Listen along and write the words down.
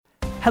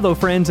Hello,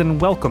 friends,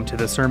 and welcome to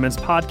the Sermons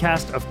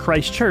podcast of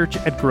Christ Church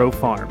at Grove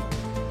Farm.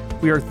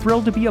 We are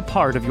thrilled to be a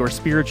part of your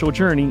spiritual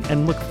journey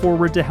and look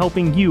forward to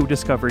helping you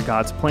discover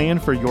God's plan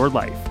for your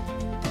life.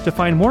 To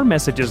find more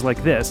messages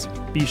like this,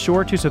 be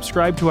sure to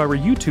subscribe to our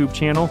YouTube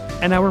channel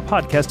and our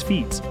podcast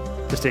feeds.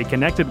 To stay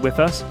connected with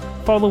us,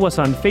 follow us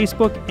on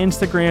Facebook,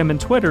 Instagram,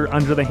 and Twitter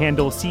under the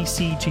handle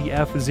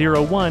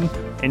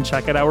CCGF01, and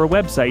check out our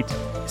website,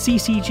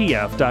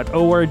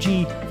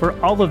 ccgf.org,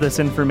 for all of this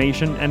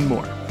information and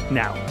more.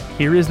 Now,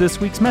 here is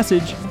this week's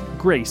message.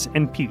 Grace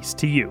and peace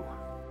to you.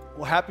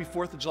 Well, happy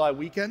 4th of July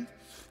weekend.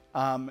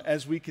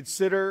 As we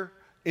consider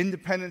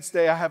Independence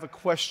Day, I have a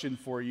question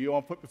for you.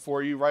 I'll put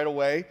before you right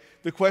away.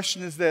 The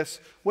question is this: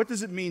 what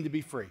does it mean to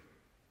be free?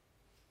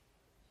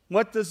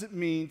 What does it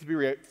mean to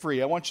be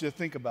free? I want you to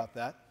think about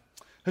that.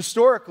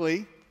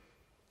 Historically,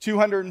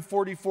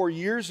 244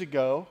 years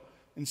ago,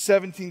 in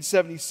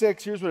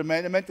 1776, here's what it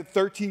meant. It meant that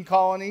 13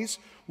 colonies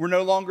were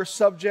no longer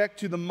subject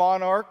to the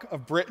monarch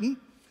of Britain,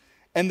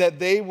 and that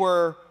they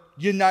were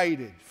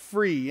united,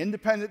 free,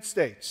 independent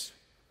states.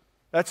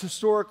 That's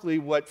historically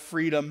what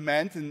freedom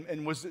meant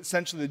and was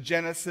essentially the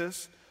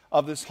genesis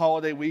of this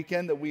holiday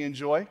weekend that we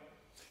enjoy.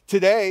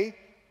 Today,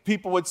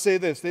 people would say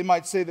this. They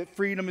might say that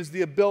freedom is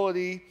the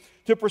ability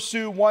to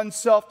pursue one's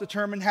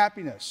self-determined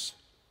happiness.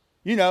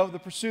 You know, the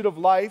pursuit of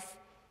life,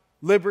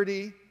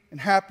 liberty, and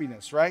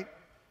happiness, right?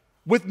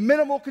 With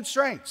minimal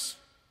constraints,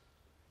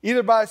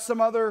 either by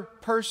some other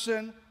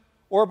person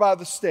or by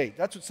the state.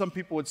 That's what some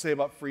people would say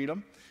about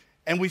freedom.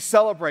 And we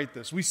celebrate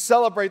this. We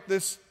celebrate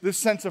this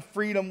sense of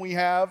freedom we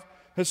have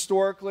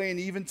historically and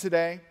even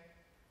today.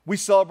 We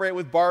celebrate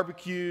with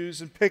barbecues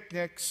and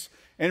picnics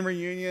and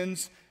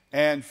reunions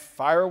and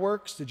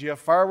fireworks. Did you have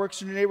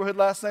fireworks in your neighborhood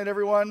last night,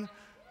 everyone?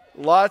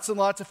 Lots and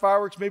lots of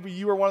fireworks. Maybe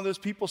you were one of those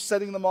people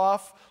setting them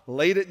off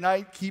late at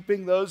night,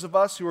 keeping those of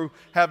us who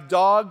have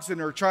dogs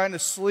and are trying to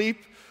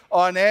sleep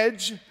on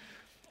edge.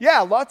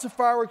 Yeah, lots of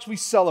fireworks we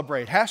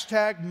celebrate.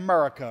 Hashtag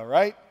America,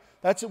 right?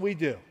 That's what we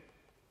do.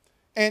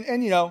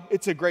 And you know,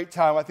 it's a great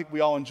time. I think we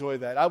all enjoy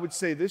that. I would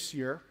say this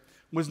year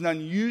was an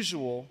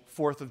unusual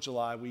 4th of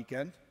July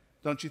weekend,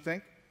 don't you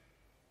think?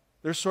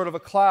 There's sort of a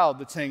cloud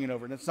that's hanging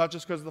over it, and it's not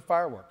just because of the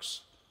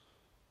fireworks.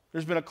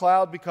 There's been a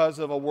cloud because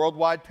of a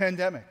worldwide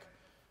pandemic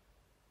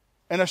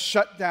and a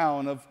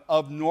shutdown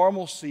of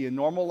normalcy and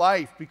normal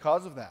life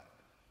because of that.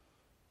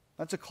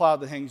 That's a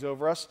cloud that hangs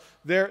over us.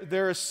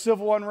 There is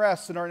civil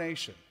unrest in our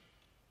nation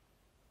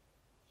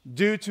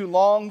due to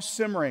long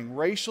simmering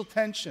racial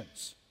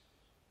tensions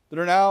that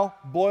are now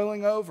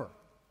boiling over.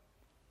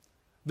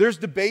 There's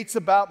debates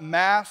about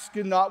masks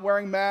and not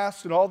wearing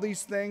masks and all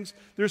these things.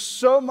 There's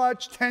so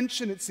much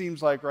tension, it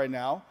seems like, right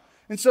now.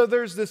 And so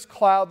there's this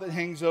cloud that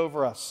hangs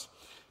over us.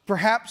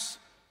 Perhaps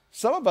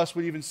some of us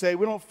would even say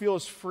we don't feel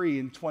as free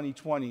in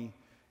 2020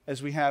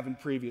 as we have in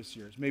previous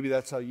years. Maybe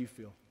that's how you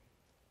feel.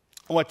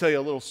 I want to tell you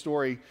a little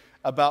story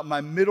about my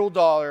middle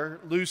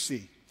daughter,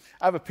 Lucy.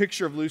 I have a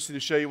picture of Lucy to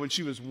show you when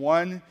she was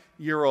 1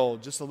 year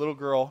old, just a little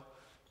girl.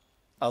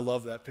 I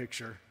love that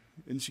picture.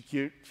 Isn't she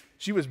cute?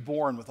 She was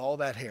born with all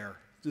that hair,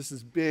 just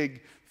this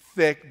big,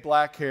 thick,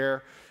 black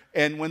hair.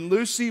 And when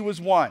Lucy was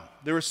 1,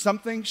 there was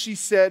something she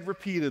said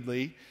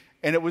repeatedly,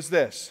 and it was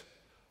this: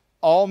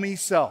 all me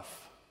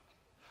self.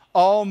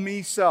 All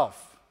me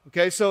self.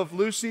 Okay, so if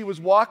Lucy was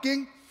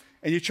walking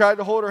and you tried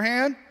to hold her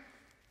hand,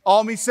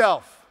 all me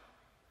self.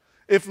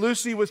 If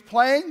Lucy was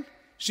playing,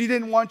 she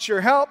didn't want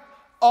your help,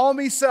 all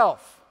me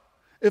self.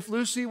 If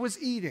Lucy was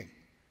eating,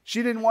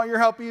 she didn't want your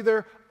help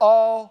either,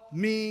 all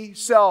me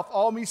self,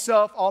 all me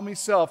self, all me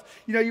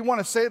self. You know, you want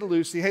to say to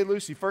Lucy, hey,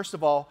 Lucy, first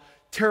of all,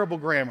 terrible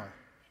grammar.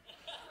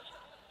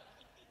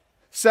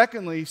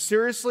 Secondly,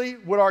 seriously,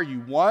 what are you,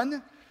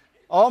 1?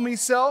 All me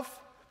self?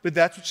 But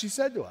that's what she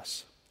said to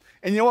us.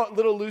 And you know what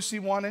little Lucy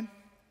wanted?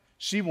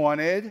 She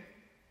wanted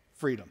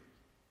freedom.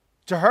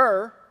 To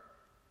her,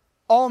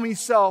 all me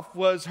self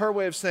was her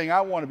way of saying,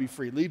 I want to be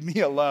free. Leave me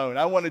alone.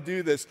 I want to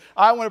do this.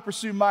 I want to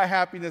pursue my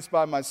happiness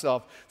by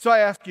myself. So I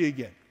ask you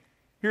again.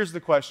 Here's the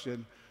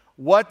question.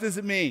 What does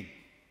it mean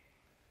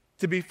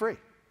to be free?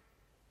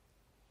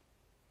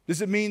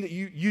 Does it mean that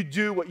you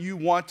do what you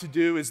want to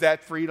do? Is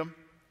that freedom?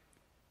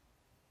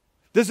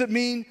 Does it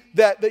mean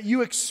that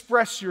you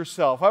express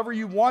yourself however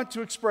you want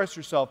to express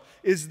yourself?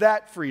 Is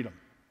that freedom?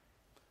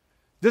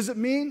 Does it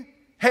mean,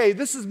 hey,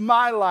 this is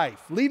my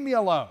life. Leave me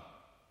alone?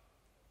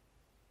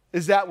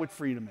 Is that what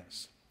freedom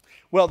is?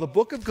 Well, the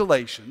book of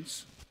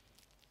Galatians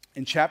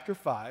in chapter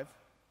 5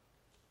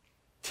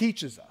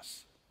 teaches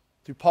us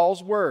through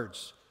Paul's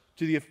words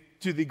to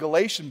the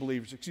Galatian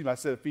believers, I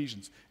said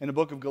Ephesians. In the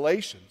book of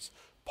Galatians,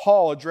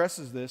 Paul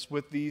addresses this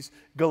with these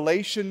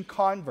Galatian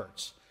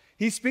converts.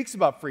 He speaks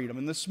about freedom,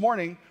 and this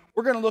morning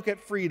we're going to look at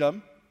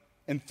freedom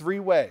in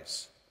 3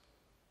 ways.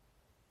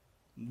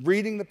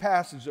 Reading the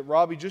passage that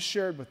Robbie just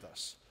shared with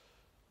us,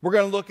 we're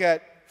going to look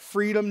at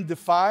freedom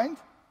defined,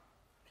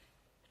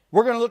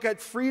 we're going to look at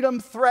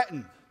freedom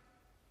threatened,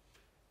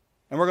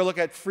 and we're going to look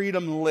at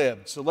freedom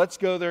lived. So let's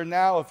go there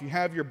now. If you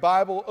have your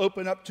Bible,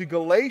 open up to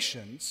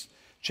Galatians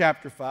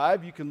chapter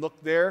 5. You can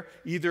look there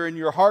either in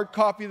your hard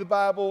copy of the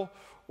Bible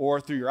or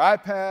through your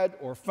iPad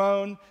or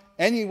phone.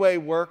 Any way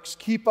works.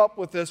 Keep up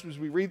with this as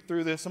we read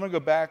through this. I'm going to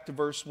go back to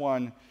verse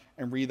 1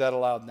 and read that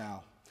aloud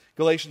now.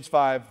 Galatians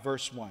 5,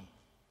 verse 1.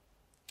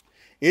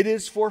 It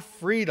is for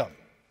freedom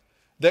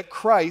that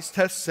Christ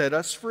has set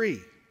us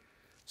free.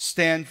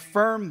 Stand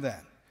firm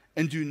then,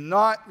 and do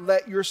not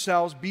let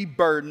yourselves be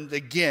burdened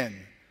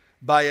again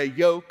by a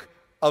yoke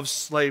of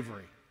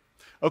slavery.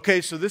 Okay,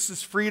 so this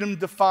is freedom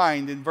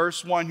defined in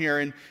verse 1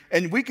 here.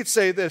 And we could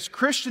say this: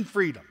 Christian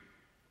freedom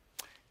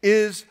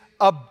is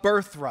a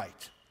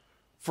birthright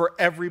for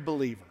every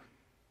believer.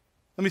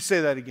 Let me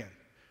say that again.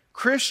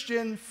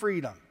 Christian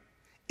freedom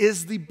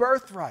is the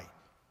birthright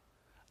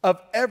of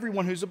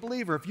everyone who's a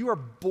believer. If you are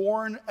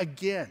born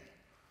again,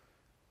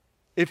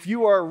 if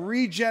you are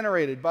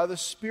regenerated by the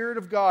Spirit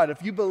of God,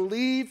 if you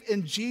believe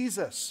in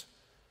Jesus,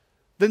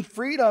 then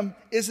freedom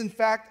is in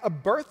fact a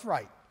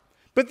birthright.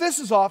 But this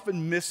is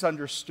often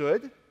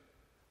misunderstood.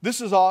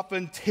 This is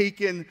often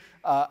taken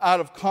out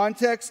of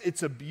context.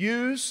 It's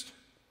abused.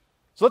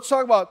 So let's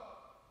talk about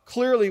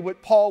clearly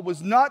what Paul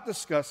was not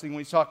discussing when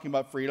he's talking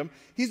about freedom.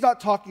 He's not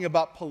talking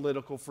about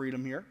political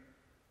freedom here.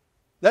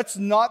 That's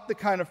not the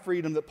kind of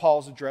freedom that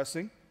Paul's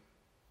addressing.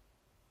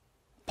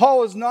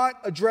 Paul is not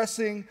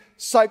addressing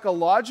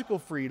psychological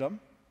freedom.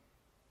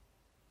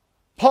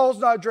 Paul's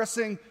not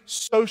addressing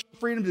social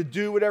freedom to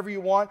do whatever you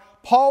want.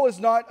 Paul is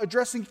not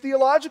addressing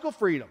theological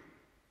freedom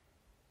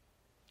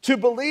to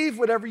believe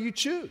whatever you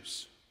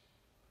choose.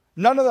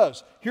 None of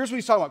those. Here's what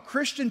he's talking about.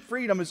 Christian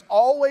freedom is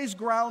always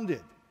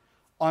grounded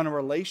on a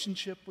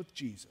relationship with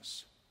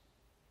Jesus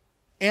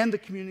and the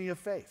community of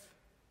faith.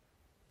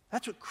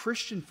 That's what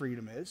Christian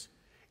freedom is.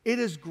 It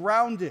is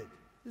grounded,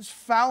 it is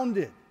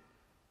founded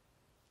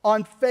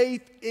on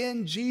faith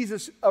in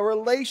Jesus, a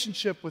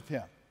relationship with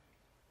Him.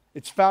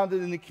 It's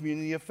founded in the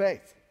community of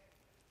faith.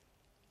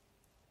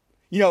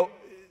 You know,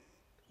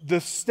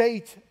 the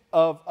state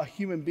of a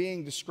human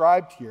being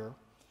described here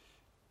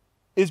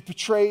is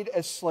portrayed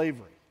as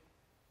slavery.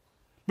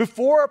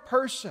 Before a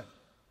person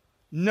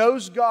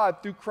knows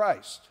God through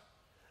Christ,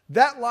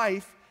 that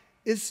life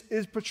is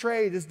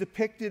portrayed, is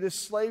depicted as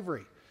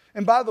slavery.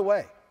 And by the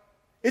way,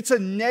 it's a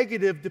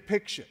negative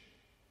depiction.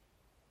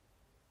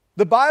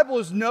 The Bible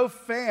is no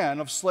fan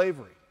of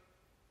slavery.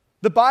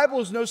 The Bible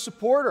is no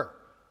supporter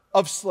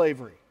of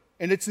slavery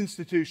and its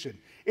institution.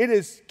 It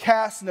is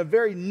cast in a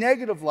very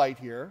negative light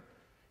here,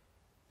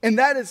 and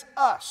that is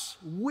us.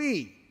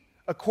 We,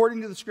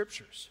 according to the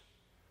Scriptures,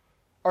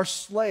 are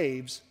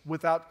slaves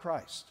without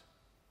Christ.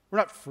 We're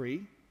not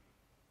free.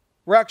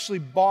 We're actually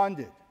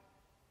bonded.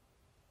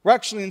 We're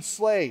actually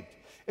enslaved.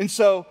 And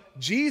so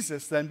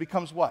Jesus then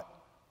becomes what?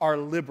 Our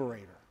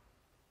liberator.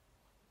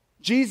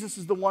 Jesus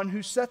is the one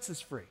who sets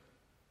us free.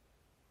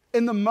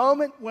 In the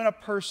moment when a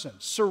person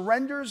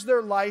surrenders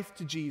their life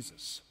to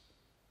Jesus,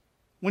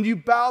 when you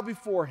bow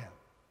before Him,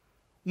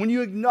 when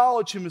you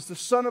acknowledge Him as the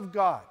Son of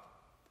God,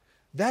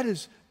 that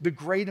is the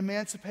great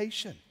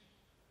emancipation.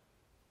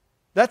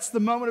 That's the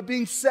moment of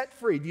being set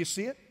free. Do you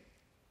see it?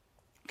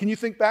 Can you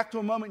think back to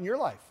a moment in your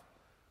life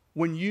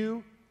when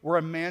you were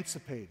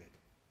emancipated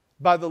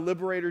by the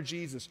liberator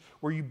Jesus,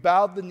 where you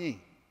bowed the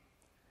knee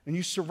and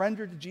you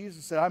surrendered to Jesus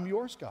and said, I'm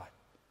yours, God.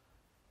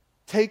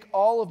 Take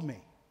all of me.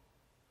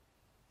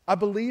 I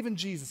believe in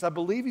Jesus. I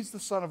believe He's the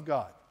Son of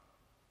God.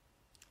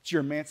 It's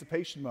your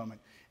emancipation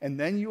moment. And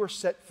then you are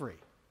set free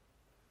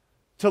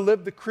to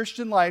live the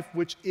Christian life,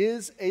 which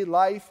is a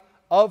life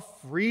of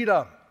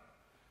freedom.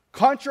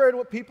 Contrary to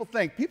what people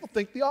think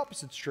the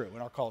opposite's true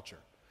in our culture.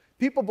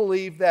 People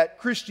believe that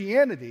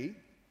Christianity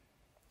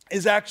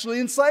is actually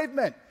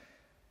enslavement.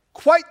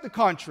 Quite the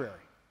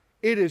contrary.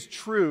 It is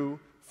true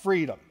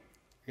freedom.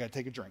 I got to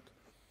take a drink.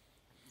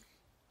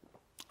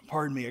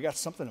 Pardon me, I got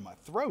something in my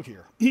throat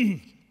here.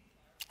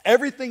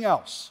 Everything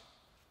else,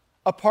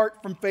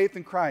 apart from faith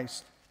in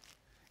Christ,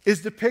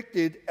 is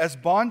depicted as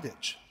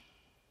bondage.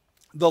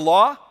 The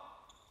law,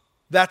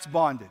 that's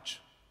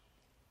bondage.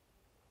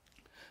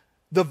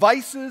 The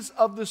vices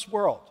of this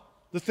world,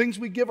 the things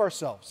we give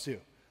ourselves to,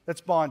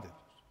 that's bondage.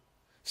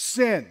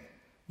 Sin,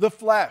 the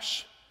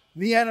flesh,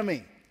 the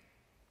enemy,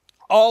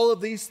 all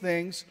of these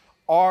things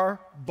are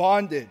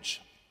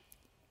bondage.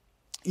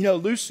 You know,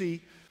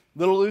 Lucy,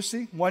 little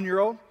Lucy,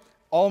 1-year-old,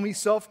 all me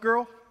self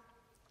girl,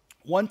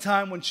 one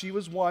time when she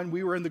was 1,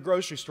 we were in the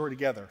grocery store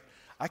together.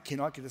 I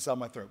cannot get this out of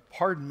my throat.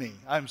 Pardon me.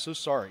 I'm so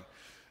sorry.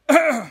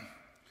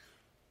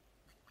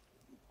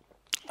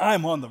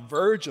 I'm on the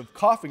verge of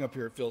coughing up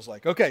here, it feels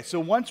like. Okay, so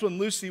once when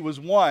Lucy was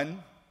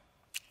 1,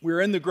 we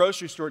were in the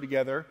grocery store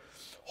together,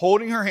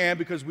 holding her hand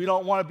because we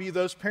don't want to be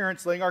those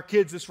parents letting our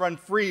kids just run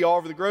free all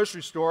over the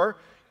grocery store.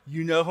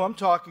 You know who I'm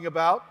talking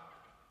about.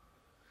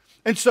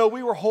 And so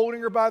we were holding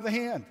her by the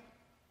hand.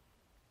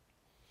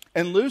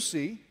 And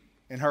Lucy,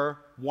 in her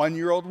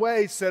 1-year-old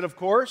way, said, of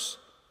course,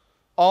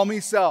 all me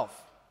self.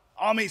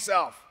 All me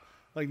self.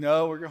 Like,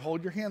 no, we're going to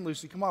hold your hand,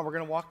 Lucy. Come on, we're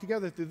going to walk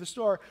together through the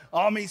store.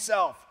 All me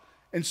self.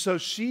 And so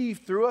she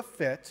threw a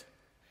fit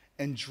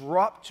and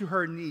dropped to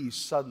her knees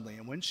suddenly.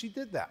 And when she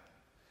did that,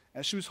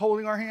 as she was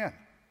holding our hand,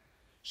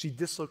 she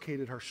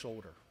dislocated her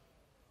shoulder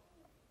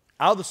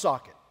out of the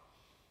socket.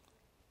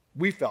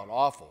 We felt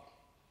awful.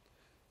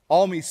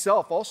 All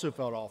myself also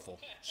felt awful.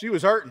 She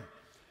was hurting.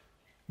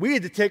 We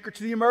had to take her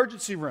to the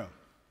emergency room.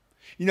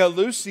 You know,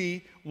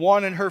 Lucy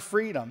wanted her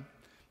freedom,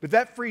 but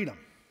that freedom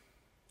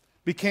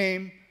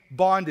became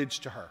bondage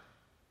to her.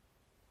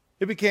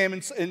 It became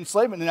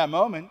enslavement in that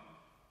moment.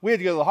 We had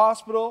to go to the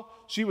hospital.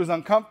 She was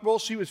uncomfortable.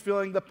 She was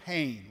feeling the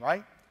pain,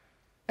 right?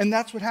 And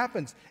that's what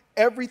happens.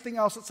 Everything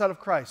else outside of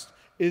Christ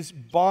is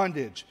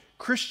bondage.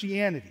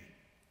 Christianity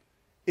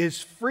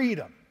is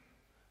freedom,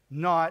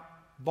 not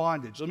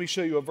bondage. Let me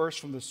show you a verse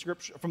from the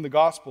scripture, from the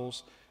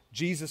Gospels.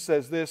 Jesus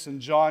says this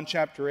in John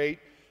chapter 8,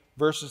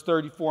 verses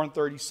 34 and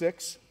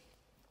 36.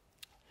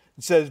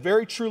 It says,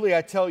 "Very truly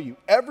I tell you,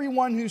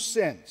 everyone who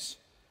sins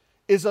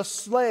is a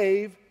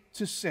slave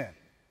to sin.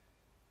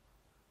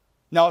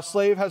 Now a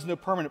slave has no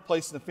permanent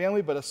place in the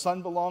family, but a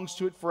son belongs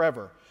to it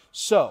forever.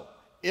 So,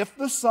 if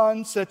the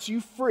Son sets you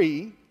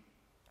free,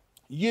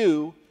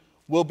 you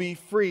will be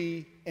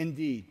free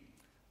indeed."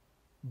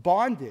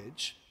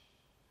 Bondage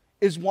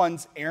is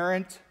one's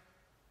errant,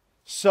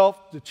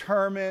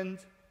 self-determined,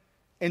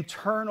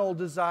 internal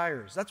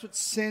desires. That's what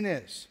sin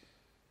is.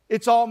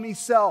 It's all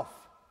me-self.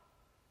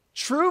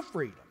 True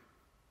freedom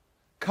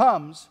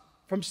comes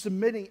from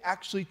submitting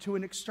actually to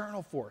an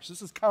external force.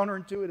 This is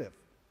counterintuitive.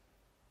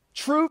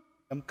 True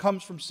freedom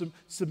comes from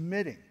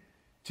submitting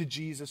to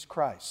Jesus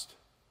Christ.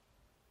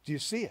 Do you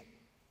see it?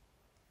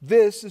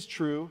 This is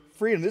true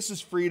freedom. This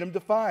is freedom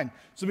defined.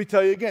 So let me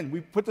tell you again.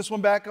 We put this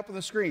one back up on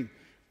the screen.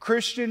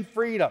 Christian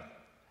freedom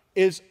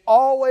is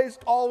always,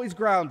 always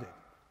grounded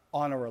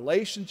on a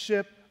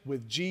relationship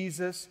with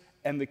Jesus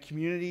and the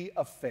community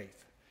of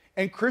faith.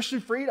 And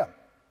Christian freedom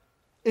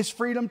is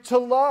freedom to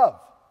love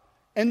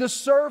and to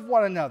serve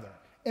one another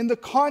in the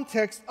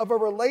context of a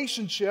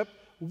relationship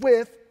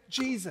with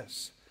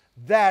Jesus.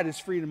 That is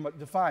freedom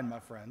defined, my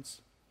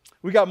friends.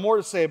 We got more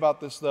to say about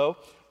this, though.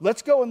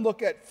 Let's go and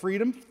look at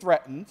freedom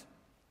threatened.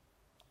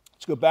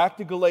 Let's go back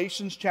to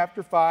Galatians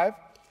chapter 5.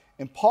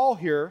 And Paul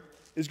here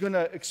is going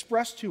to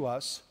express to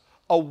us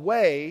a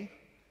way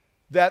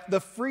that the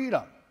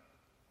freedom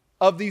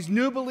of these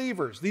new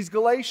believers, these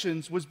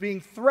Galatians, was being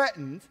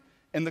threatened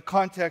in the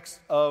context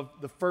of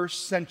the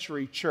first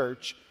century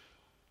church.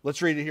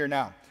 Let's read it here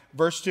now.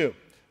 Verse 2.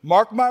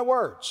 "Mark my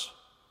words.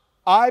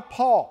 I,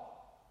 Paul,"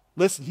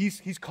 listen,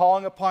 he's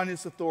calling upon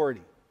his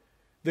authority,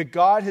 that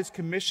God has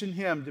commissioned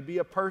him to be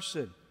a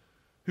person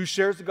who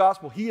shares the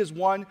gospel. He is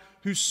one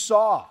who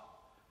saw,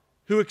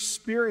 who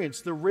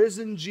experienced the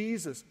risen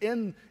Jesus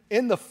in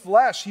the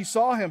flesh. He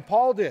saw him,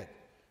 Paul did.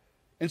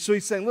 And so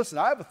he's saying, listen,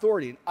 I have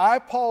authority. And I,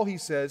 Paul, he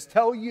says,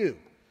 tell you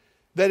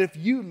that if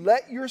you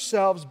let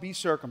yourselves be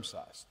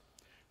circumcised,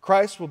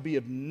 Christ will be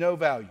of no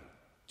value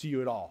to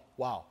you at all.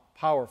 Wow,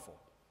 powerful.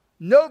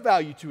 No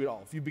value to you at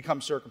all if you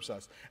become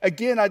circumcised.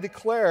 Again, I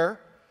declare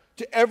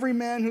to every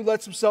man who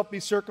lets himself be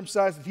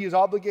circumcised that he is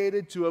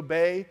obligated to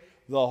obey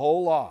the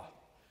whole law.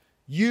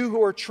 You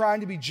who are trying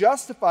to be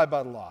justified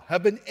by the law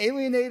have been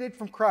alienated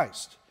from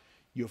Christ.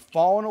 You have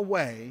fallen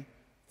away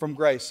from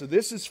grace. So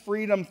this is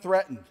freedom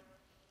threatened.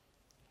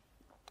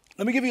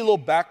 Let me give you a little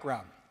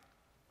background,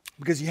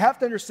 because you have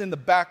to understand the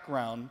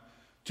background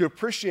to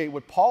appreciate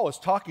what Paul is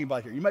talking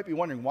about here. You might be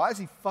wondering, why is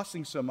he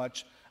fussing so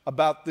much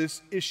about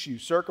this issue,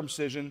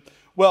 circumcision?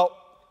 Well,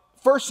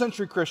 first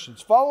century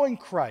Christians following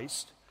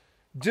Christ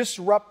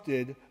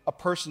disrupted a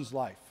person's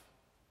life.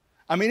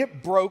 I mean,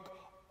 it broke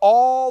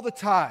all the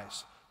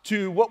ties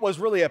to what was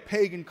really a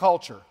pagan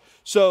culture.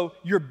 So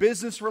your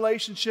business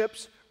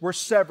relationships were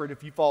severed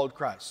if you followed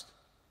Christ.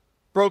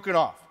 Broken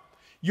off.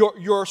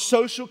 Your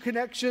social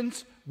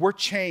connections were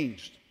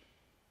changed.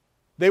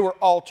 They were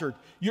altered.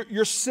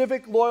 Your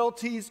civic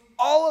loyalties,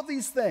 all of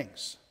these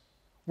things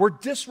were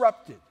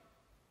disrupted,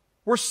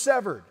 were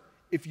severed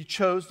if you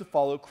chose to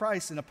follow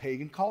Christ in a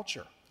pagan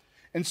culture.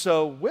 And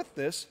so with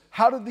this,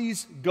 how did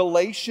these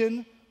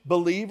Galatian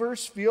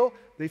believers feel?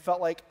 They felt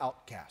like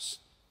outcasts.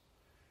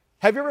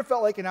 Have you ever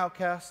felt like an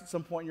outcast at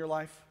some point in your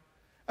life?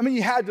 I mean,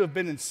 you had to have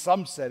been in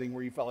some setting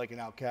where you felt like an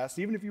outcast,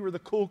 even if you were the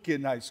cool kid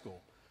in high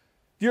school.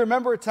 Do you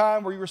remember a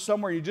time where you were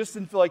somewhere you just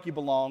didn't feel like you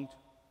belonged?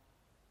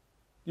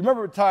 You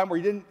remember a time where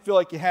you didn't feel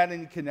like you had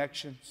any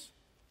connections?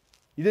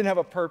 You didn't have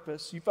a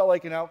purpose? You felt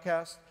like an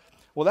outcast?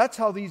 Well, that's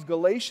how these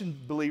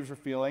Galatian believers were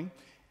feeling.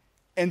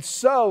 And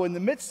so, in the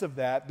midst of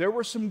that, there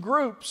were some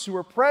groups who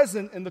were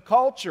present in the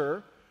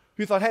culture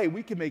who thought, hey,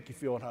 we can make you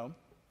feel at home.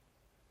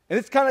 And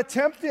it's kind of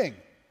tempting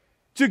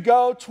to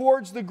go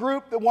towards the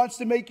group that wants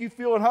to make you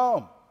feel at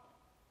home,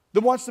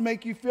 that wants to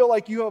make you feel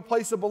like you have a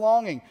place of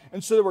belonging.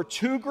 And so there were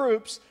two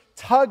groups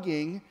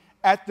tugging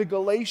at the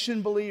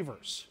Galatian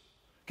believers.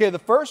 Okay, the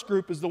first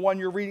group is the one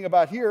you're reading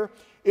about here.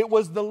 It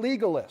was the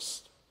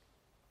legalists.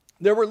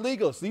 There were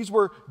legalists. These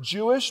were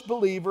Jewish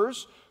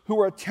believers who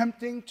were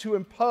attempting to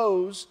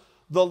impose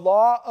the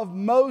law of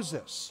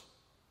Moses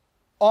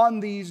on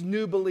these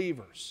new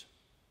believers.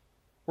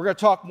 We're going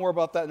to talk more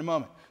about that in a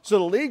moment.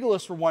 So the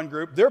legalists were one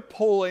group. They're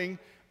pulling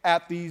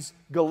at these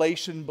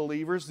Galatian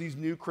believers, these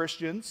new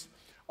Christians.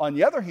 On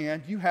the other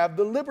hand, you have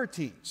the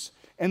libertines.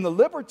 And the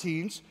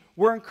libertines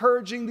were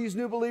encouraging these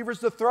new believers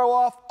to throw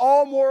off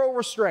all moral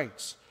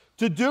restraints,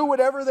 to do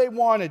whatever they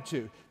wanted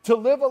to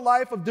live a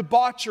life of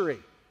debauchery.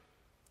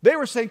 They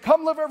were saying,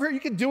 come live over here.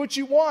 You can do what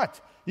you want.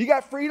 You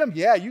got freedom?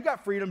 Yeah, you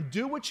got freedom.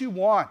 Do what you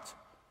want.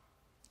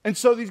 And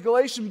so these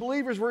Galatian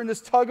believers were in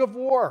this tug of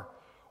war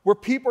where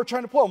people are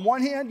trying to pull. On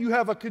one hand, you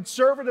have a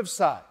conservative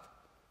side.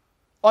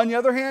 On the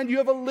other hand, you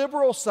have a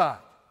liberal side.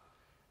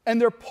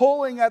 And they're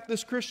pulling at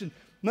this Christian.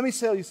 Let me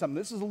tell you something.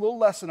 This is a little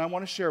lesson I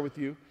want to share with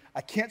you. I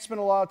can't spend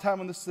a lot of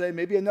time on this today.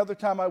 Maybe another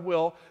time I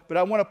will. But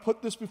I want to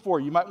put this before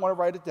you. You might want to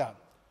write it down.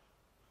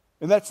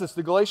 And that's this.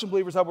 The Galatian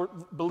believers, I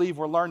believe,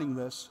 were learning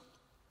this.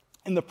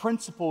 And the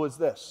principle is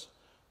this.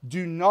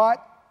 Do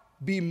not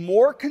be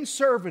more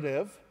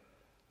conservative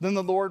than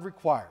the Lord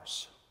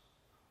requires,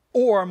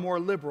 or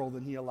more liberal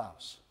than He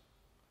allows.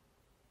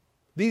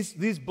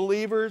 These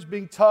believers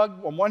being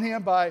tugged on one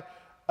hand by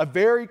a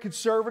very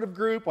conservative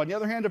group, on the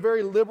other hand, a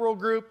very liberal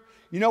group.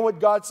 You know what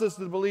God says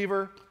to the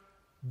believer?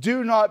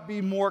 Do not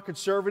be more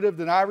conservative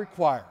than I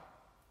require.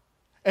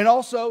 And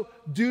also,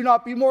 do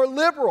not be more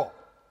liberal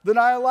than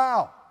I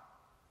allow.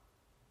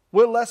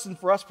 What a lesson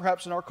for us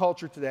perhaps in our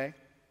culture today.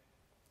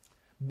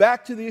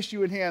 Back to the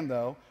issue at hand,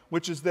 though,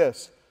 which is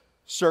this,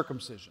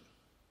 circumcision.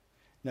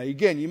 Now,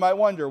 again, you might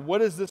wonder,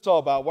 what is this all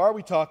about? Why are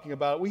we talking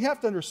about it? We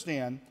have to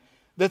understand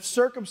that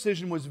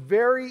circumcision was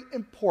very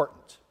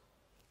important.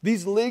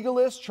 These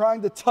legalists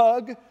trying to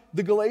tug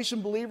the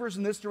Galatian believers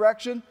in this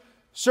direction,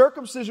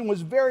 circumcision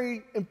was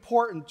very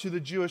important to the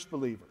Jewish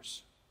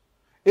believers.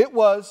 It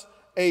was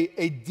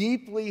a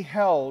deeply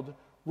held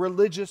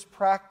religious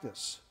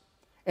practice.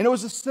 And it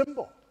was a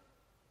symbol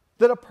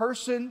that a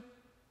person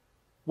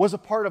was a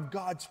part of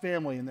God's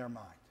family in their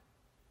mind.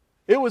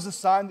 It was a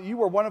sign that you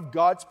were one of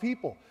God's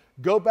people.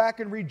 Go back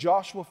and read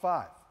Joshua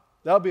 5.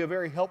 That'll be a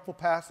very helpful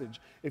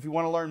passage. If you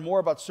want to learn more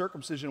about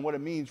circumcision and what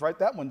it means, write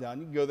that one down.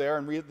 You can go there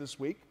and read it this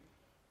week.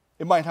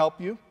 It might help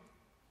you.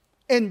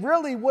 And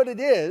really what it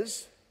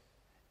is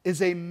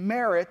a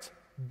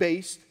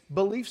merit-based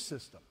belief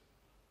system.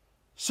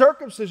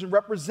 Circumcision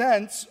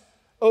represents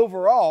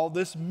overall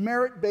this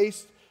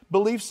merit-based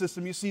belief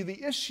system. You see,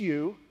 the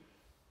issue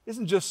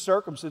isn't just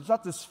circumcision. It's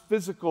not this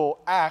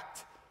physical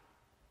act.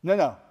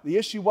 No. The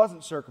issue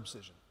wasn't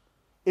circumcision.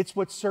 It's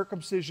what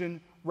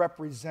circumcision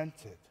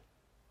represented.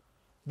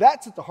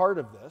 That's at the heart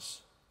of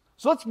this.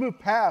 So let's move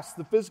past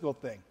the physical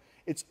thing.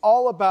 It's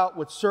all about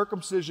what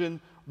circumcision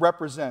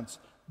represents.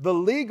 The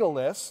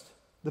legalists,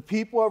 the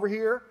people over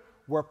here,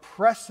 were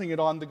pressing it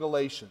on the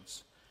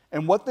Galatians.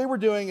 And what they were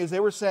doing is they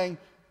were saying,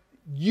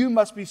 you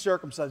must be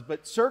circumcised.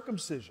 But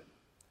circumcision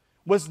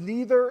was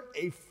neither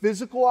a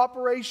physical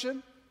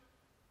operation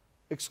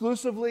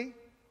exclusively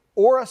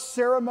or a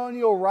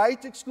ceremonial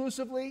rite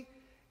exclusively.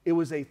 It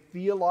was a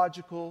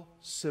theological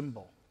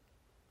symbol.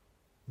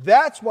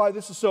 That's why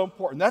this is so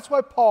important. That's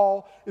why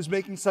Paul is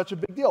making such a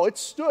big deal. It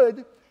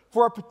stood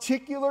for a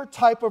particular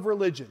type of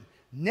religion,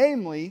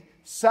 namely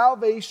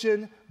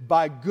salvation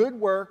by good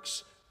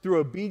works through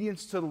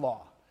obedience to the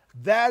law.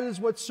 That is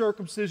what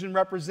circumcision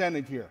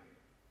represented here.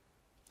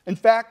 In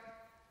fact,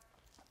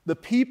 the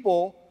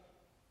people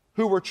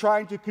who were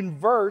trying to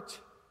convert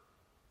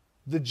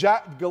the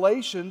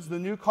Galatians, the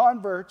new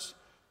converts,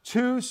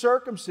 to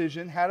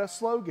circumcision had a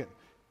slogan.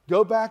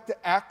 Go back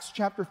to Acts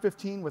chapter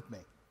 15 with me.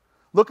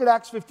 Look at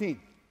Acts 15.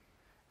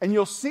 And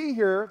you'll see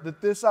here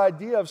that this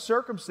idea of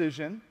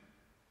circumcision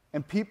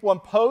and people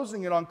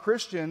imposing it on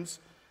Christians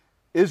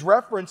is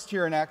referenced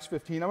here in Acts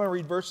 15. I'm going to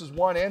read verses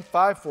 1 and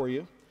 5 for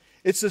you.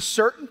 It says,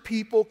 certain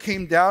people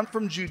came down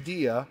from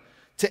Judea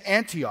to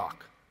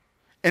Antioch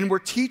and were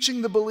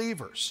teaching the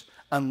believers,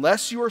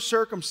 unless you are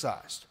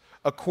circumcised,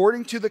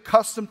 according to the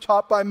custom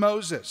taught by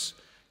Moses,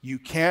 you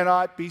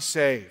cannot be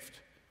saved.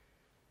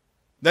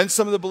 Then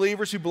some of the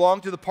believers who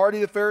belonged to the party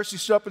of the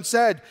Pharisees stood up and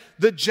said,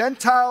 the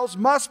Gentiles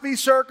must be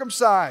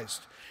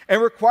circumcised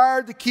and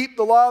required to keep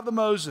the law of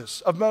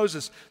Moses.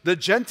 The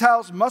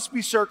Gentiles must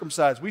be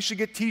circumcised. We should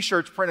get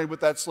t-shirts printed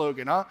with that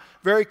slogan, huh?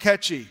 Very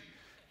catchy,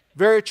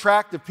 very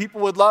attractive.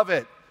 People would love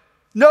it.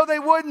 No, they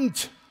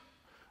wouldn't.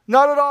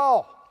 Not at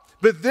all.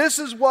 But this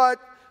is what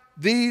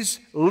these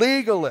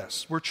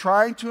legalists were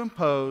trying to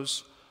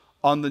impose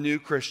on the new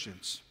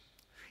Christians.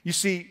 You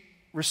see,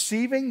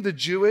 receiving the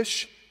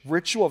Jewish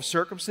ritual of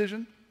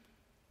circumcision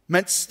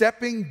meant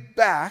stepping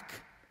back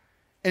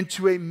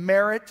into a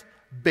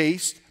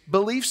merit-based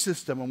belief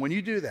system. And when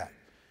you do that,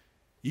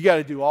 you got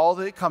to do all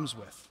that it comes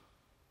with.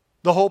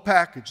 The whole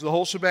package, the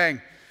whole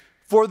shebang.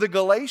 For the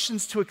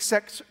Galatians to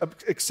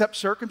accept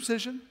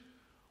circumcision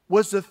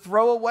was to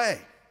throw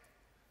away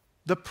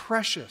the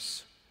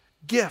precious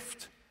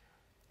gift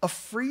of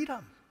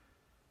freedom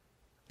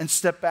and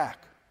step back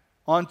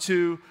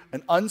onto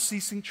an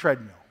unceasing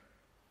treadmill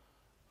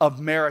of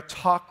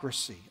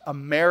meritocracy, a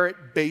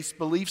merit-based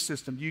belief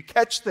system. Do you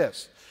catch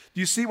this?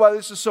 Do you see why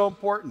this is so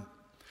important?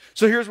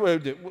 So here's what I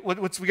do.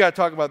 We got to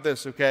talk about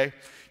this, okay?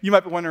 You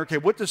might be wondering, okay,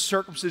 what does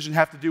circumcision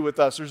have to do with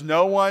us? There's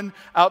no one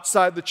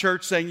outside the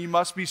church saying you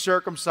must be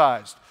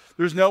circumcised.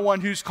 There's no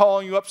one who's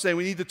calling you up saying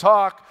we need to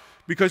talk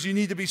because you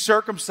need to be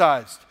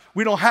circumcised.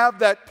 We don't have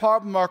that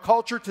problem in our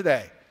culture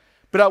today.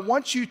 But I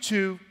want you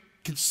to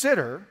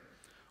consider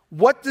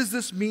what does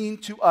this mean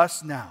to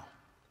us now?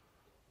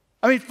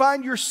 I mean,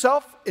 find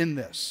yourself in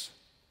this.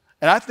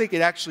 And I think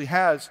it actually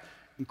has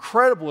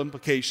incredible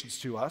implications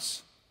to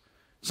us.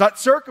 It's not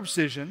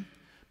circumcision,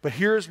 but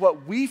here's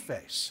what we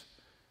face.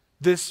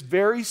 This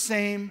very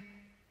same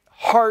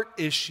heart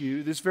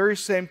issue, this very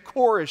same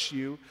core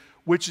issue,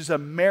 which is a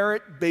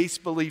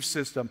merit-based belief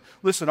system.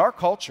 Listen, our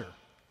culture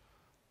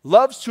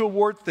loves to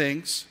award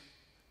things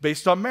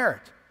based on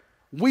merit.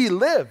 We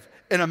live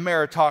in a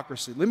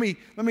meritocracy. Let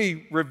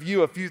me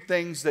review a few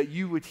things that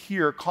you would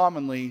hear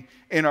commonly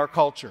in our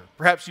culture.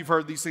 Perhaps you've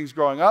heard these things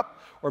growing up,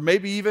 or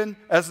maybe even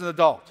as an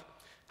adult.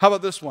 How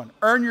about this one?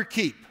 Earn your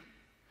keep.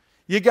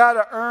 You got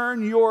to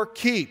earn your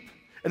keep.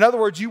 In other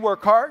words, you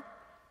work hard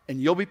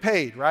and you'll be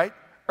paid, right?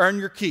 Earn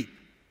your keep.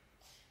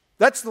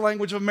 That's the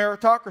language of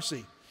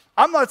meritocracy.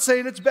 I'm not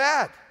saying it's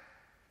bad.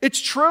 It's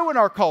true in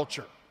our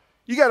culture.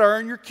 You got to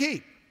earn your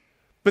keep.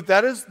 But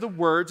that is the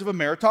words of a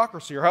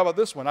meritocracy. Or how about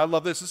this one? I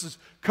love this. This is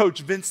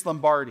Coach Vince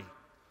Lombardi.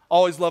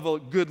 Always love a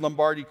good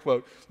Lombardi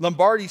quote.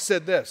 Lombardi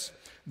said this: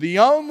 "The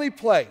only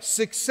place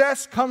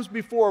success comes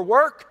before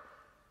work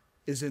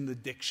is in the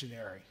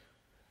dictionary."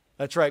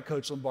 That's right,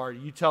 Coach Lombardi.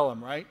 You tell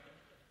him, right?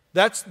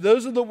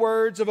 Those are the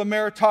words of a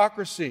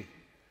meritocracy.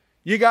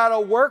 You got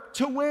to work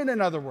to win, in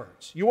other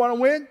words. You want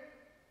to win?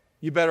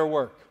 You better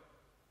work.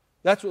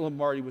 That's what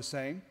Lombardi was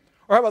saying.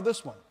 Or how about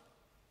this one?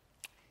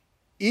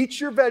 Eat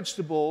your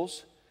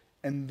vegetables,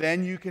 and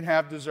then you can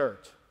have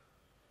dessert.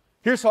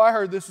 Here's how I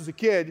heard this as a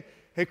kid.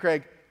 Hey,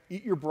 Craig,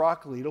 eat your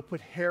broccoli. It'll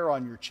put hair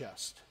on your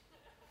chest.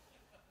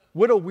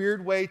 What a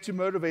weird way to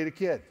motivate a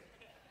kid.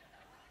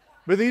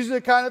 But these are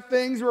the kind of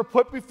things that were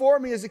put before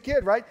me as a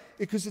kid, right?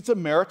 Because it's a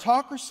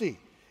meritocracy.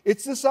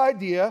 It's this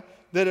idea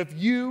that if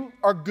you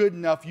are good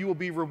enough, you will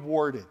be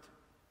rewarded.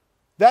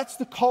 That's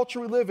the culture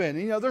we live in.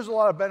 And, there's a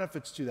lot of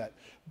benefits to that.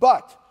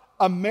 But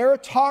a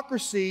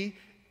meritocracy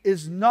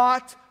is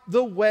not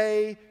the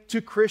way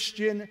to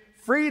Christian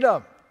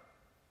freedom.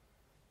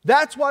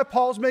 That's why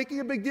Paul's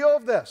making a big deal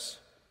of this.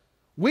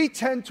 We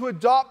tend to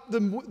adopt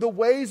the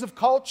ways of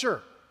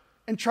culture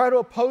and try to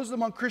oppose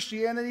them on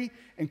Christianity,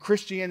 and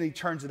Christianity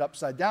turns it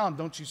upside down,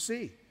 don't you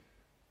see?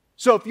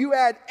 So if you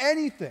add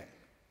anything,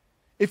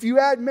 if you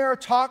add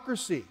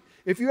meritocracy,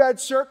 if you add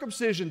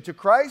circumcision to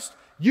Christ,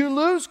 you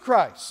lose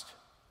Christ.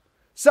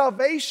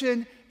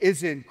 Salvation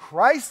is in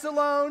Christ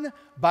alone,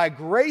 by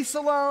grace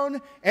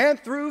alone, and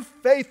through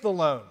faith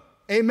alone.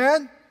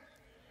 Amen?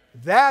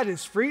 That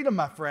is freedom,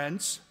 my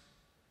friends.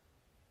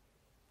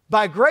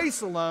 By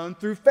grace alone,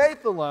 through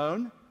faith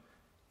alone,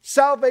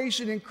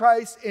 salvation in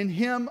Christ, in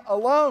Him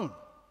alone.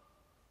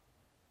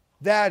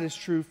 That is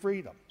true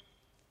freedom.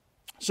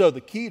 So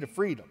the key to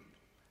freedom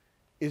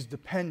is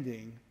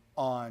depending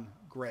on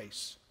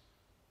grace.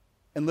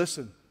 And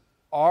listen,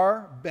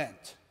 our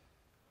bent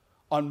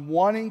on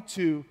wanting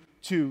to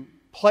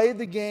play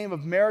the game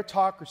of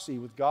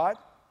meritocracy with God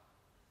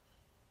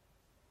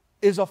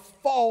is a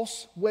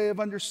false way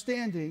of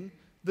understanding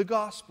the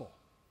gospel.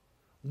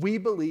 We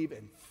believe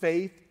in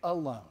faith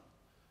alone,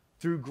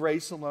 through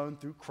grace alone,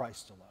 through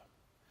Christ alone.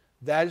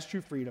 That is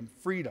true freedom.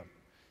 Freedom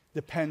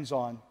depends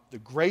on the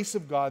grace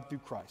of God through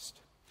Christ.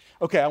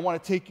 Okay, I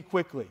want to take you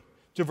quickly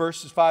to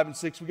verses 5 and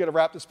 6. We've got to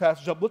wrap this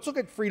passage up. Let's look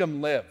at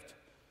freedom lived.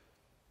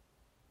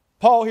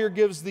 Paul here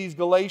gives these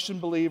Galatian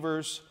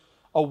believers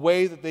a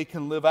way that they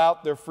can live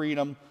out their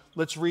freedom.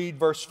 Let's read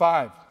verse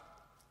 5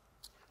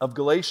 of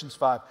Galatians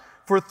 5.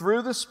 "For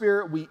through the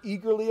Spirit we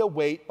eagerly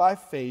await by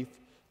faith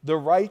the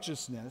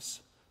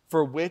righteousness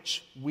for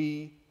which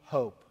we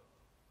hope."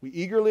 We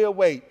eagerly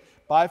await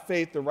by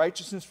faith the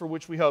righteousness for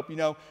which we hope.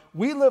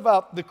 We live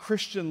out the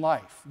Christian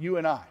life, you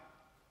and I,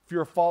 if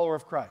you're a follower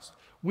of Christ.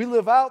 We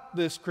live out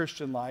this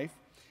Christian life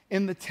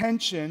in the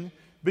tension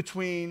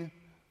between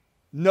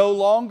no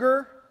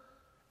longer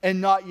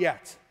and not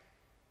yet.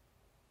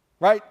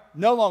 Right?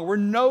 No longer. We're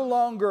no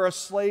longer a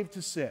slave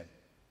to sin.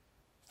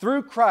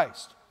 Through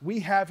Christ,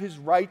 we have His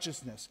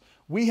righteousness.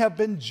 We have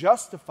been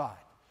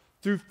justified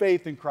through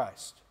faith in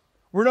Christ.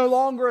 We're no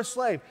longer a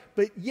slave.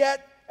 But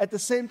yet, at the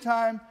same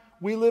time,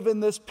 we live in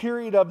this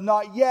period of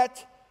not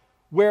yet,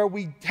 where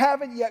we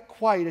haven't yet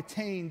quite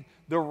attained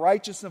the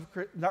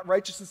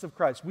righteousness of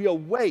Christ. We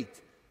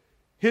await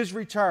His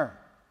return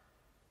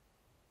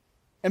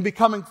and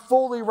becoming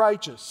fully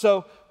righteous.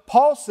 So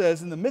Paul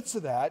says in the midst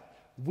of that,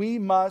 we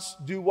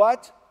must do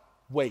what?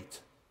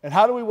 Wait. And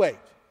how do we wait?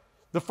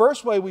 The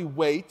first way we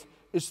wait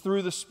is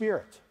through the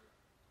Spirit.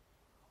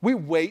 We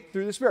wait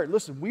through the Spirit.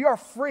 Listen, we are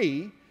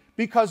free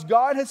because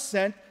God has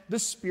sent the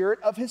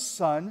Spirit of His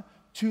Son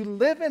to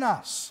live in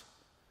us.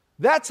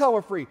 That's how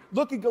we're free.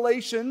 Look at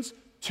Galatians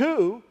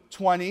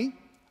 2:20.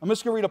 I'm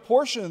just going to read a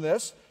portion of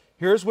this.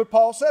 Here's what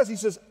Paul says. He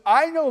says,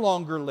 I no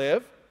longer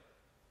live,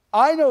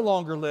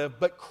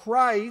 but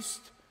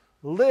Christ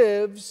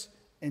lives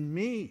in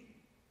me.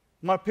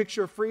 My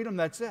picture of freedom,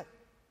 that's it.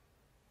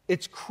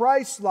 It's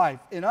Christ's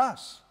life in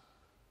us.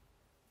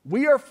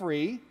 We are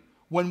free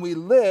when we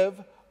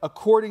live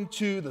according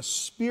to the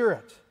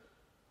Spirit.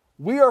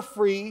 We are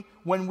free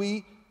when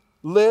we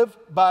live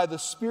by the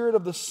Spirit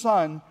of the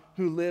Son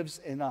who lives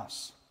in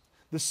us.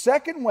 The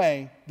second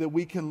way that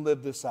we can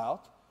live this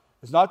out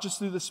is not just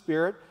through the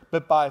Spirit,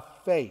 but by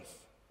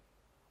faith.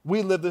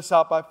 We live this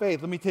out by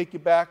faith. Let me take you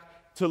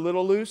back to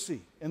little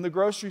Lucy in the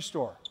grocery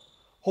store,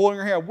 holding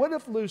her hand. What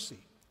if Lucy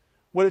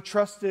would have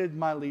trusted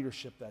my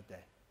leadership that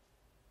day?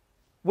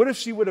 What if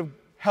she would have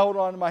held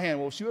on to my hand?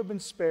 Well, she would have been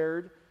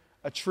spared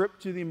a trip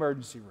to the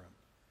emergency room.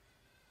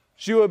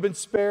 She would have been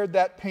spared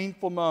that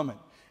painful moment.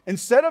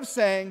 Instead of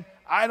saying,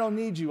 I don't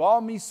need you,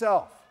 all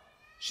me-self,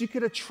 she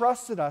could have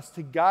trusted us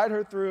to guide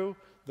her through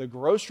the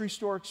grocery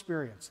store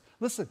experience.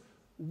 Listen,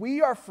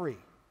 we are free,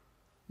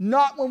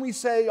 not when we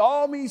say,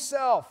 all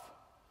me-self,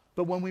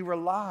 but when we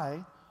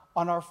rely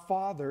on our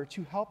Father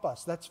to help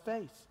us. That's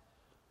faith.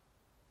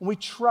 When we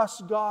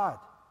trust God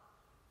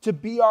to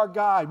be our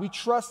guide, we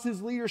trust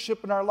His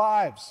leadership in our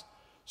lives.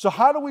 So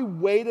how do we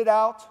wait it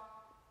out?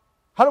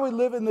 How do we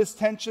live in this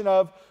tension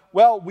of,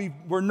 well,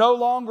 we're no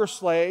longer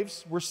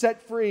slaves, we're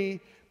set free,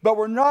 but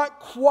we're not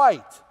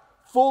quite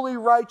fully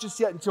righteous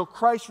yet until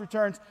Christ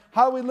returns?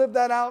 How do we live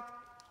that out?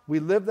 We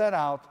live that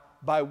out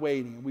by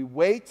waiting. We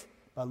wait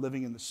by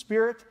living in the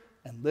Spirit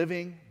and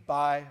living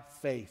by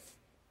faith.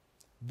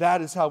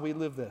 That is how we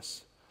live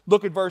this.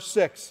 Look at verse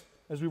 6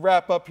 as we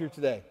wrap up here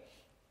today.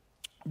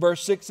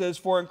 Verse 6 says,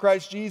 for in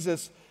Christ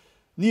Jesus,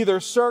 neither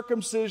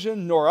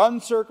circumcision nor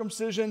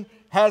uncircumcision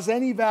has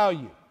any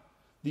value.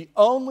 The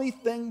only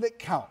thing that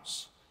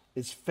counts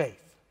is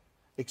faith,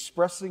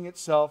 expressing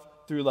itself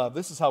through love.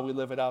 This is how we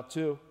live it out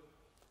too.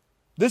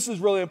 This is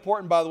really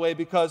important, by the way,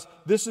 because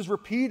this is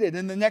repeated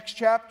in the next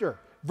chapter,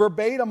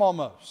 verbatim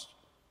almost.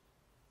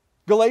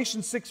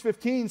 Galatians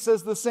 6:15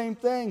 says the same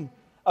thing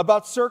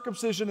about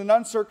circumcision and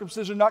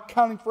uncircumcision not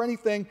counting for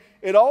anything.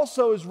 It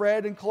also is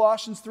read in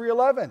Colossians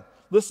 3:11.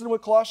 Listen to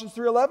what Colossians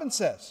 3:11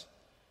 says.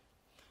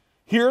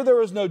 Here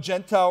there is no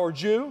Gentile or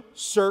Jew,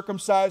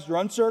 circumcised or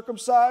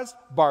uncircumcised,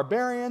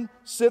 barbarian,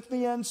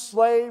 Scythian,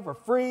 slave or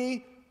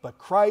free, but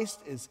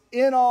Christ is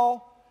in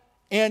all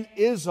and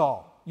is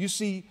all. You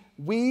see,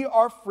 we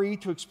are free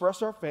to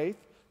express our faith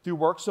through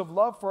works of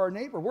love for our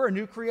neighbor. We're a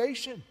new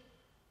creation.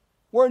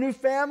 We're a new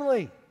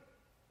family.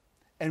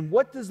 And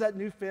what does that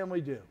new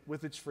family do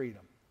with its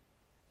freedom?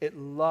 It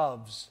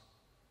loves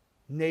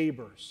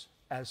neighbors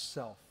as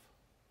self.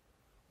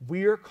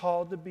 We are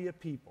called to be a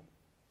people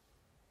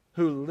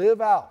who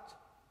live out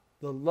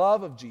the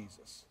love of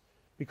Jesus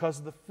because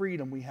of the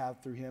freedom we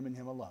have through Him and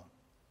Him alone.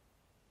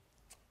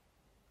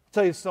 I'll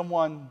tell you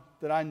someone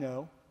that I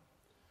know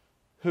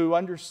who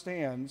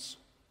understands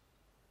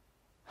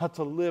how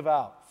to live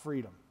out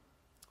freedom.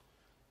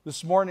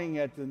 This morning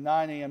at the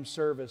 9 a.m.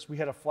 service, we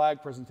had a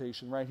flag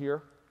presentation right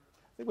here.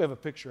 I think we have a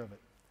picture of it.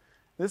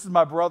 This is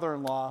my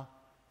brother-in-law,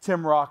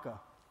 Tim Rocca.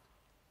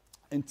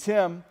 And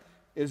Tim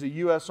is a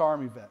U.S.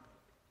 Army vet.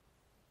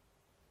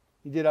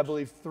 He did, I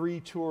believe, 3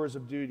 tours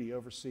of duty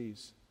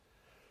overseas.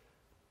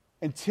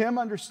 And Tim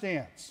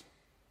understands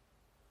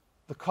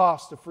the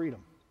cost of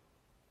freedom.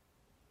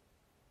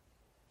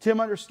 Tim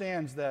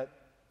understands that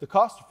the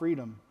cost of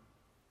freedom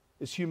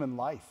is human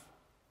life.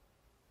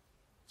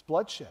 It's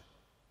bloodshed.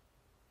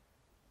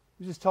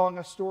 He was just telling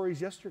us stories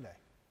yesterday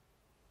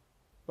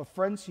of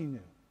friends he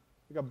knew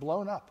that got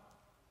blown up.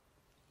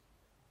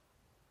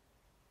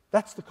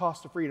 That's the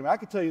cost of freedom. I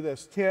can tell you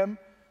this, Tim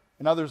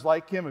and others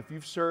like him, if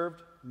you've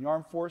served in the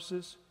armed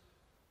forces,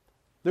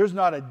 there's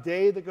not a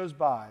day that goes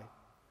by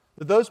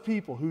that those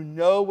people who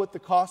know what the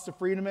cost of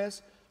freedom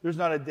is, there's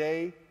not a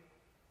day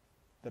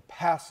that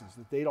passes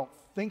that they don't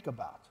think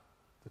about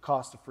the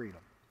cost of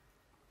freedom.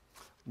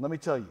 Let me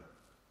tell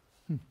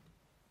you,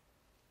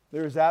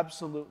 there is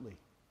absolutely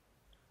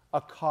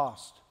a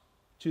cost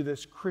to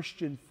this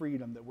Christian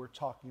freedom that we're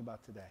talking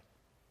about today.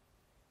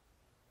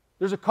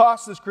 There's a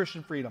cost to this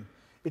Christian freedom.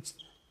 It's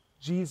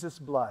Jesus'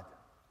 blood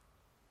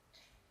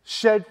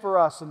shed for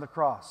us on the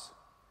cross.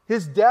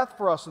 His death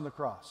for us on the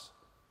cross.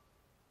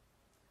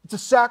 It's a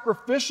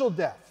sacrificial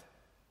death.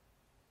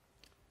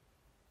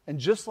 And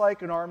just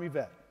like an army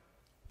vet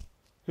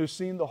who's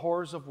seen the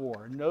horrors of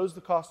war and knows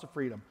the cost of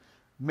freedom,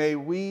 may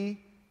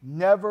we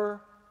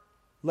never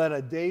let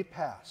a day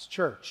pass,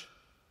 church,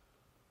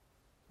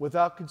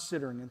 without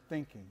considering and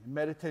thinking and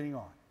meditating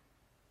on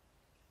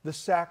the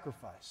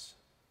sacrifice,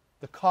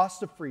 the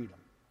cost of freedom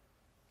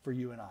for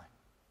you and I.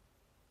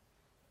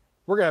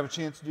 We're going to have a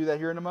chance to do that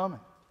here in a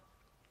moment.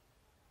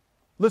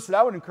 Listen,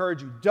 I would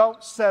encourage you,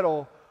 don't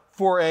settle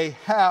for a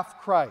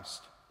half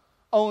Christ,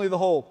 only the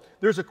whole.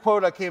 There's a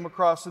quote I came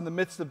across in the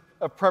midst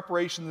of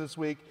preparation this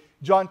week.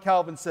 John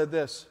Calvin said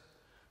this,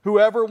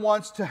 whoever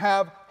wants to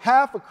have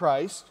half a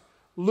Christ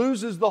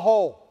loses the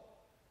whole.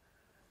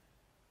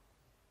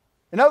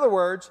 In other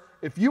words,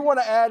 if you want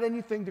to add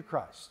anything to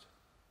Christ,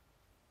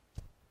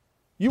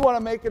 you want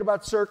to make it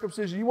about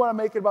circumcision, you want to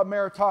make it about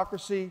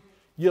meritocracy,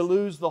 you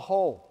lose the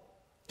whole.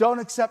 Don't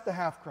accept the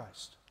half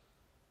Christ.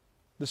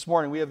 This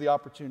morning we have the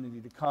opportunity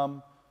to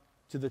come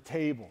to the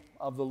table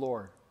of the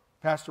Lord.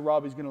 Pastor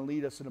Robbie's going to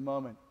lead us in a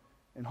moment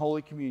in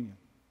Holy Communion.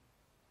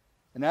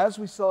 And as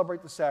we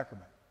celebrate the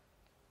sacrament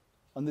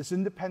on this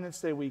Independence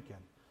Day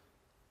weekend,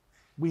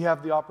 we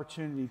have the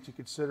opportunity to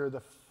consider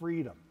the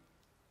freedom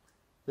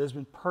that has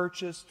been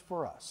purchased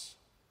for us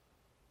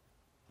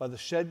by the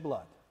shed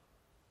blood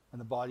and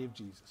the body of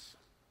Jesus.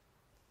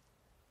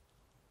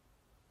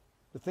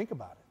 To think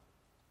about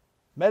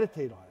it,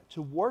 meditate on it,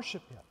 to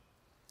worship Him.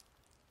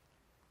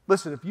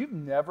 Listen, if you've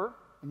never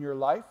in your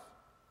life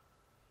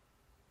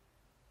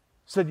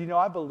said, you know,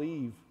 I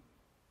believe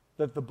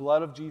that the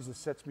blood of Jesus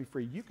sets me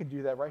free, you can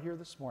do that right here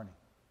this morning.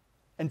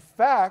 In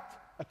fact,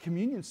 a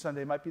communion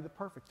Sunday might be the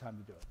perfect time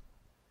to do it,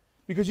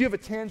 because you have a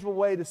tangible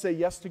way to say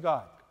yes to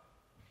God.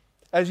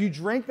 As you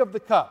drink of the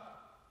cup,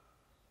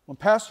 when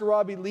Pastor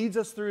Robbie leads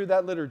us through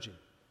that liturgy,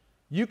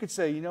 you could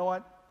say, you know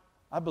what?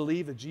 I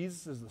believe that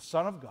Jesus is the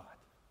Son of God.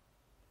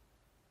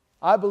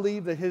 I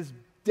believe that His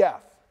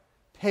death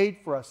paid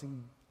for us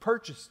and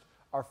purchased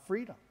our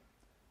freedom.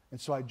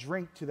 And so I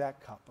drink to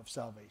that cup of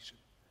salvation.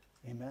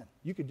 Amen.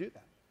 You could do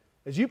that.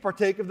 As you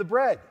partake of the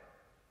bread,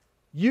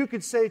 you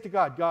could say to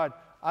God, God,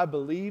 I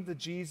believe that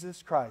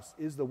Jesus Christ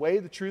is the way,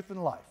 the truth,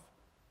 and life.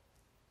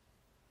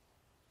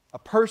 A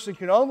person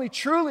can only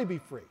truly be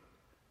free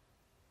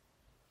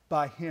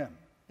by Him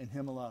and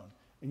Him alone.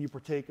 And you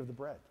partake of the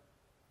bread.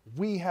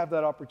 We have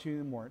that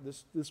opportunity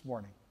this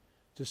morning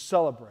to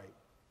celebrate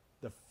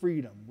the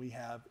freedom we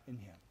have in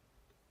Him.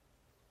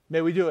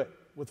 May we do it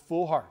with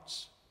full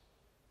hearts.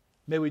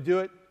 May we do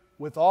it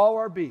with all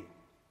our being,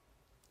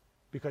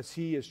 because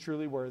He is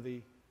truly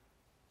worthy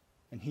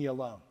and He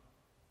alone.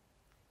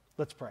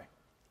 Let's pray.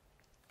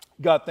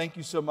 God, thank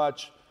you so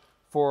much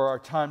for our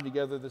time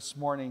together this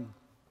morning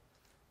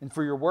and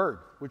for your word,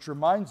 which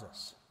reminds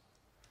us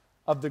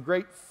of the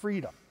great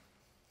freedom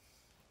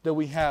that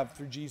we have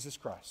through Jesus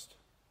Christ.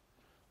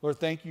 Lord,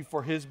 thank you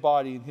for His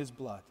body and His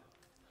blood.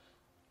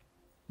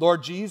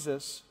 Lord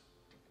Jesus,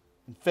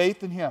 in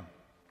faith in Him,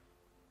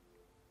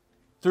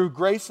 through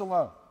grace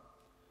alone,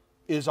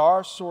 is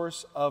our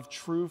source of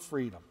true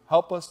freedom.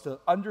 Help us to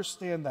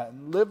understand that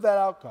and live that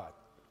out, God.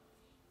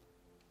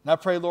 And I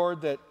pray,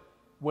 Lord, that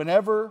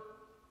whenever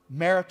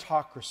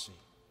meritocracy,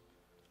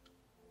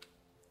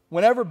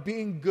 whenever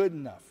being good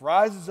enough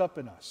rises up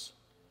in us,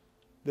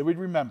 that we'd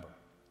remember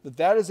that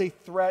that is a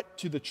threat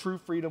to the true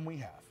freedom we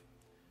have.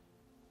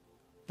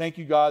 Thank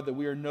you, God, that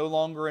we are no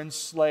longer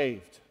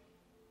enslaved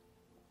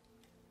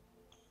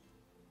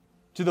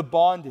to the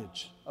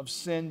bondage of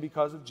sin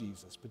because of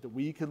Jesus, but that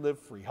we can live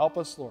free. Help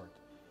us, Lord,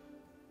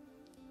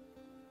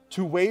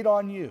 to wait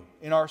on you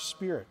in our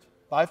spirit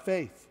by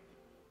faith.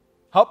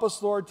 Help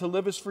us, Lord, to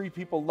live as free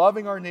people,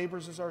 loving our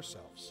neighbors as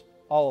ourselves,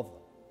 all of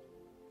them.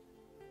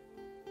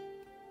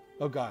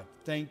 Oh God,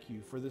 thank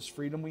you for this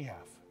freedom we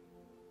have.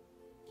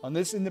 On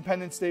this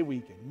Independence Day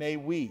weekend, may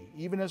we,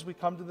 even as we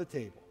come to the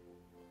table,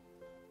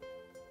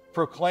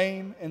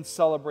 proclaim and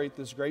celebrate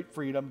this great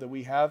freedom that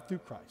we have through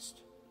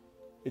Christ.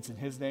 It's in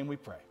His name we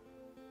pray.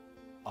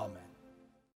 Amen.